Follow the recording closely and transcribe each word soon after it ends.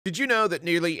Did you know that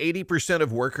nearly 80%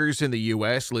 of workers in the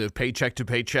U.S. live paycheck to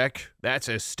paycheck? That's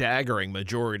a staggering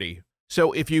majority.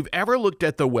 So if you've ever looked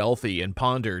at the wealthy and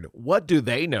pondered, what do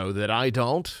they know that I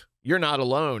don't? You're not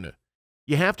alone.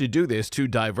 You have to do this to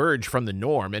diverge from the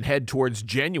norm and head towards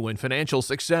genuine financial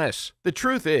success. The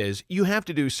truth is, you have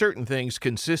to do certain things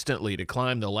consistently to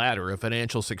climb the ladder of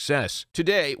financial success.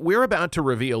 Today, we're about to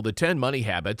reveal the 10 money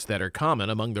habits that are common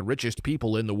among the richest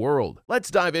people in the world.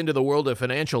 Let's dive into the world of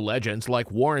financial legends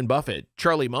like Warren Buffett,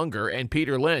 Charlie Munger, and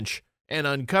Peter Lynch, and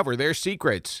uncover their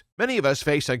secrets. Many of us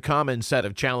face a common set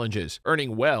of challenges: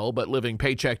 earning well but living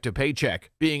paycheck to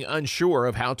paycheck, being unsure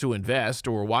of how to invest,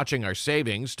 or watching our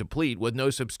savings deplete with no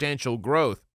substantial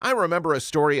growth. I remember a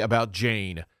story about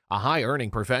Jane, a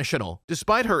high-earning professional.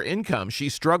 Despite her income, she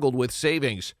struggled with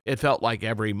savings. It felt like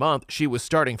every month she was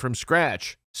starting from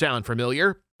scratch. Sound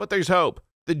familiar? But there's hope.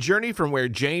 The journey from where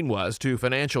Jane was to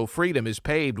financial freedom is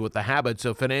paved with the habits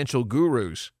of financial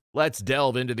gurus. Let's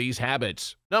delve into these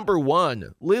habits. Number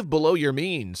 1. Live below your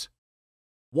means.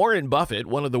 Warren Buffett,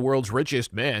 one of the world's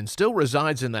richest men, still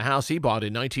resides in the house he bought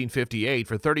in 1958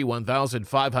 for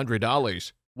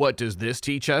 $31,500. What does this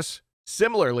teach us?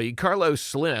 Similarly, Carlos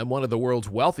Slim, one of the world's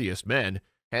wealthiest men,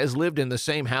 has lived in the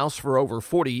same house for over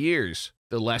 40 years.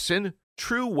 The lesson?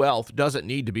 True wealth doesn't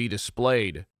need to be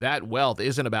displayed. That wealth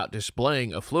isn't about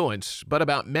displaying affluence, but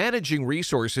about managing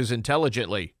resources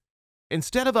intelligently.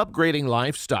 Instead of upgrading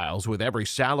lifestyles with every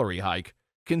salary hike,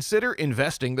 consider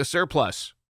investing the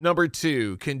surplus. Number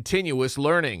 2. Continuous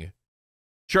learning.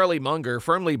 Charlie Munger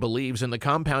firmly believes in the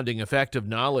compounding effect of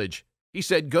knowledge. He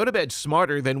said, "Go to bed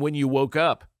smarter than when you woke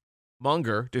up."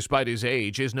 Munger, despite his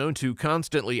age, is known to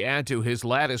constantly add to his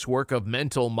lattice work of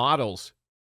mental models.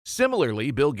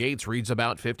 Similarly, Bill Gates reads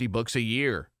about 50 books a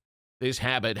year. This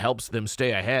habit helps them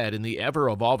stay ahead in the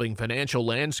ever-evolving financial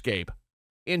landscape.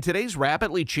 In today's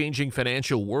rapidly changing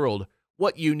financial world,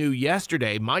 what you knew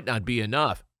yesterday might not be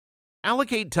enough.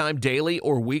 Allocate time daily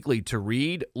or weekly to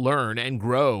read, learn, and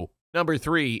grow. Number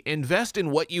 3. Invest in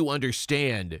what you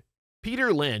understand.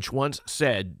 Peter Lynch once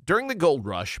said, "During the gold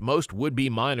rush, most would-be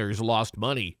miners lost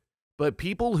money, but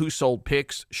people who sold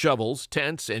picks, shovels,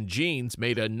 tents, and jeans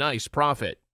made a nice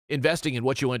profit." Investing in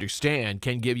what you understand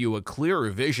can give you a clearer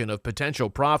vision of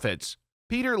potential profits.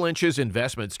 Peter Lynch's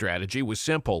investment strategy was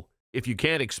simple. If you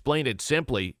can't explain it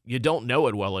simply, you don't know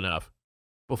it well enough.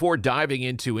 Before diving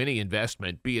into any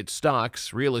investment, be it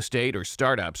stocks, real estate, or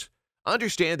startups,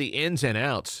 understand the ins and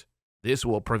outs. This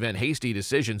will prevent hasty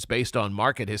decisions based on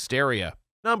market hysteria.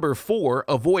 Number 4.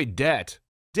 Avoid debt.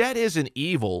 Debt isn't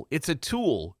evil, it's a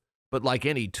tool. But like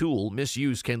any tool,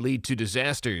 misuse can lead to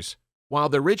disasters. While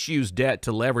the rich use debt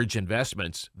to leverage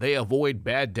investments, they avoid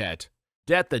bad debt.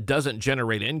 Debt that doesn't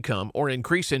generate income or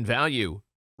increase in value.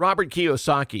 Robert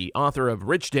Kiyosaki, author of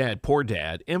Rich Dad, Poor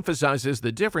Dad, emphasizes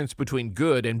the difference between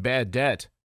good and bad debt.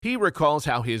 He recalls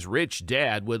how his rich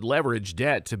dad would leverage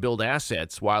debt to build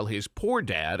assets while his poor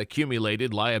dad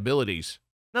accumulated liabilities.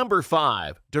 Number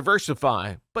 5.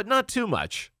 Diversify, but not too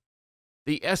much.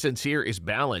 The essence here is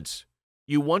balance.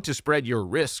 You want to spread your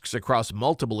risks across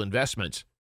multiple investments.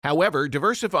 However,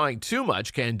 diversifying too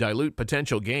much can dilute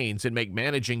potential gains and make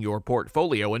managing your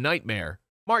portfolio a nightmare.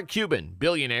 Mark Cuban,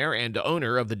 billionaire and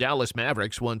owner of the Dallas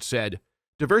Mavericks, once said,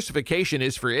 "Diversification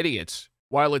is for idiots."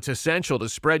 While it's essential to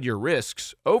spread your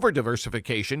risks,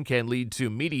 over-diversification can lead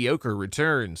to mediocre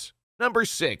returns. Number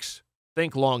 6.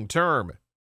 Think long-term.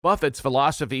 Buffett's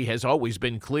philosophy has always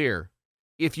been clear.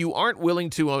 If you aren't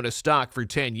willing to own a stock for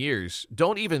 10 years,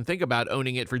 don't even think about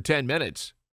owning it for 10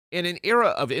 minutes. In an era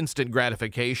of instant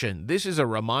gratification, this is a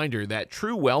reminder that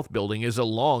true wealth building is a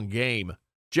long game.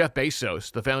 Jeff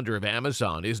Bezos, the founder of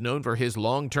Amazon, is known for his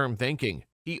long-term thinking.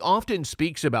 He often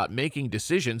speaks about making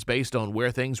decisions based on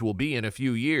where things will be in a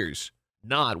few years,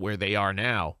 not where they are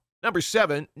now. Number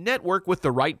 7. Network with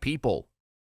the right people.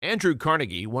 Andrew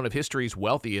Carnegie, one of history's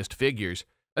wealthiest figures,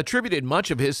 attributed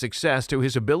much of his success to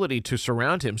his ability to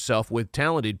surround himself with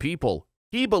talented people.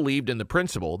 He believed in the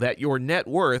principle that your net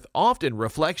worth often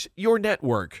reflects your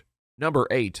network. Number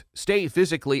 8. Stay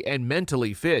physically and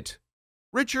mentally fit.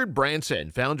 Richard Branson,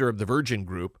 founder of the Virgin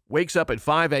Group, wakes up at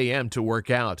 5 a.m. to work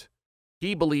out.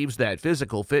 He believes that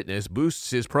physical fitness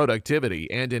boosts his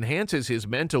productivity and enhances his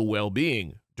mental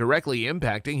well-being, directly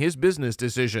impacting his business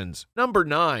decisions. Number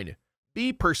 9.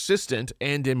 Be persistent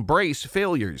and embrace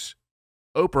failures.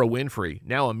 Oprah Winfrey,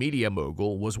 now a media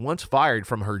mogul, was once fired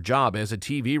from her job as a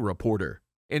TV reporter.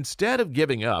 Instead of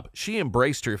giving up, she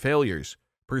embraced her failures,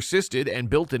 persisted, and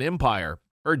built an empire.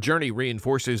 Her journey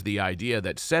reinforces the idea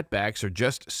that setbacks are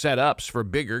just setups for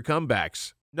bigger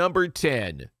comebacks. Number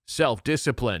 10.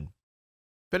 Self-discipline.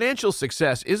 Financial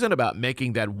success isn't about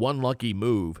making that one lucky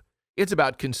move. It's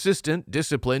about consistent,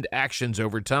 disciplined actions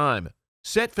over time.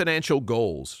 Set financial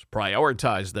goals,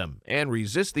 prioritize them, and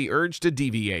resist the urge to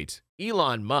deviate.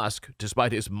 Elon Musk,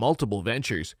 despite his multiple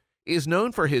ventures, is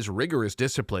known for his rigorous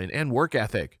discipline and work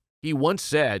ethic. He once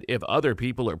said if other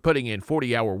people are putting in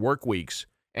 40-hour work weeks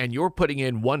and you're putting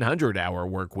in 100-hour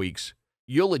work weeks,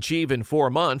 you'll achieve in 4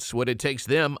 months what it takes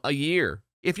them a year.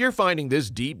 If you're finding this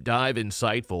deep dive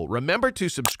insightful, remember to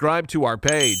subscribe to our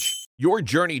page. Your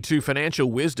journey to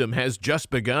financial wisdom has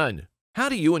just begun. How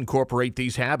do you incorporate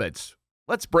these habits?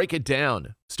 Let's break it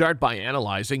down. Start by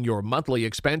analyzing your monthly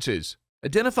expenses.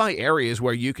 Identify areas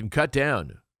where you can cut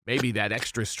down. Maybe that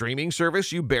extra streaming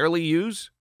service you barely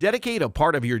use? Dedicate a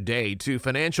part of your day to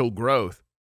financial growth.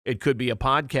 It could be a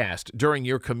podcast during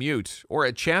your commute or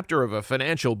a chapter of a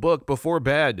financial book before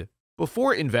bed.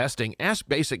 Before investing, ask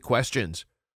basic questions.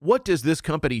 What does this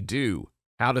company do?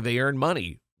 How do they earn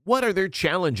money? What are their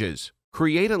challenges?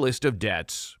 Create a list of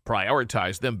debts.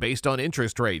 Prioritize them based on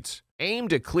interest rates. Aim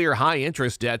to clear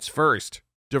high-interest debts first.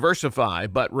 Diversify,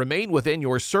 but remain within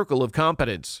your circle of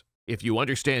competence. If you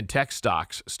understand tech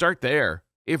stocks, start there.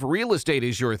 If real estate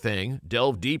is your thing,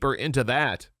 delve deeper into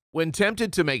that. When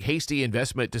tempted to make hasty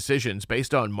investment decisions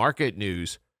based on market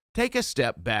news, take a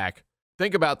step back.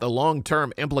 Think about the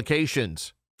long-term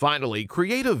implications. Finally,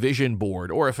 create a vision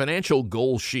board or a financial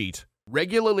goal sheet.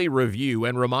 Regularly review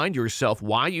and remind yourself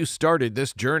why you started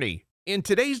this journey. In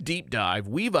today's deep dive,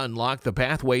 we've unlocked the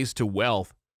pathways to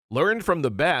wealth, learned from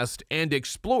the best, and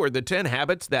explored the 10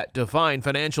 habits that define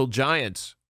financial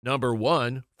giants. Number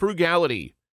 1,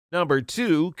 frugality. Number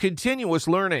 2, continuous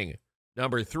learning.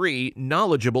 Number 3,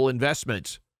 knowledgeable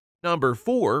investments. Number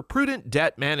 4, prudent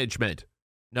debt management.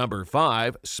 Number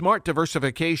 5, smart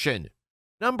diversification.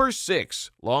 Number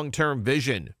 6, long-term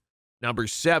vision. Number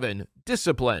 7,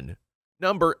 discipline.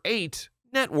 Number 8,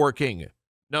 networking.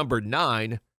 Number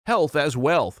 9, health as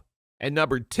wealth. And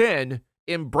number 10,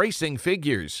 embracing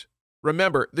figures.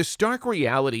 Remember, the stark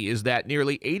reality is that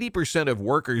nearly 80% of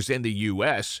workers in the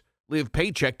U.S. live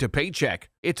paycheck to paycheck.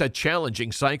 It's a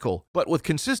challenging cycle, but with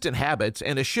consistent habits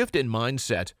and a shift in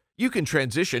mindset, you can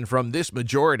transition from this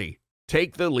majority.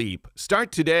 Take the leap.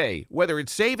 Start today. Whether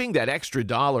it's saving that extra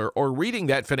dollar or reading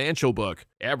that financial book,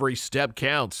 every step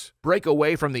counts. Break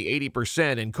away from the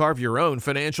 80% and carve your own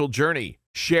financial journey.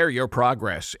 Share your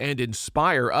progress and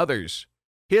inspire others.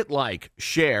 Hit like,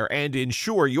 share, and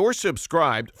ensure you're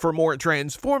subscribed for more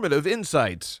transformative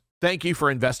insights. Thank you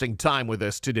for investing time with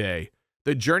us today.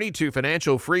 The journey to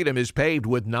financial freedom is paved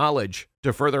with knowledge.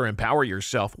 To further empower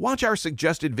yourself, watch our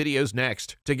suggested videos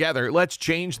next. Together, let's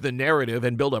change the narrative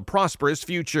and build a prosperous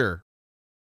future.